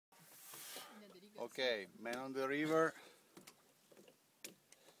Okay, Man on the River,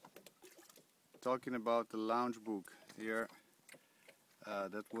 talking about the Lounge Book here.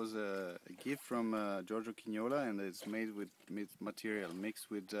 That was a gift from Giorgio Quignola, and it's made with material mixed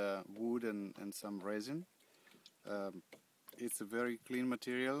with wood and some resin. It's a very clean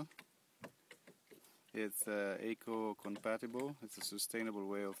material. It's eco-compatible. It's a sustainable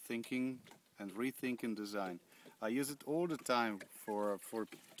way of thinking and rethinking design. I use it all the time for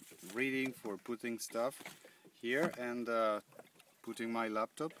reading, for putting stuff here and putting my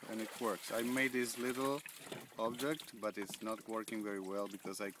laptop, and it works. I made this little object, but it's not working very well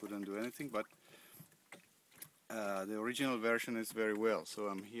because I couldn't do anything, but the original version is very well. So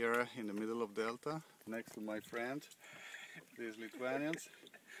I'm here in the middle of Delta next to my friend, these Lithuanians.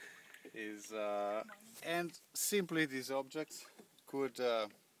 And simply these objects could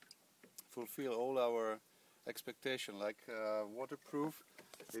fulfill all our expectation, like waterproof.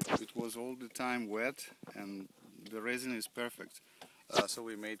 It was all the time wet and the resin is perfect. So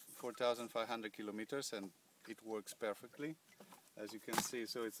we made 4,500 kilometers and it works perfectly, as you can see.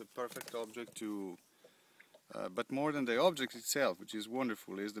 So it's a perfect object to but more than the object itself, which is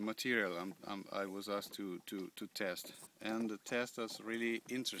wonderful, is the material I was asked to test, and the test was really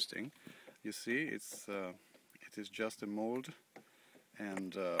interesting. You see, it is just a mold,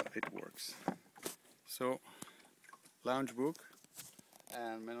 and it works. So, Lounge Book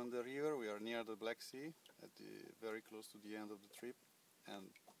and Man on the River. We are near the Black Sea, very close to the end of the trip, and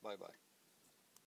bye bye.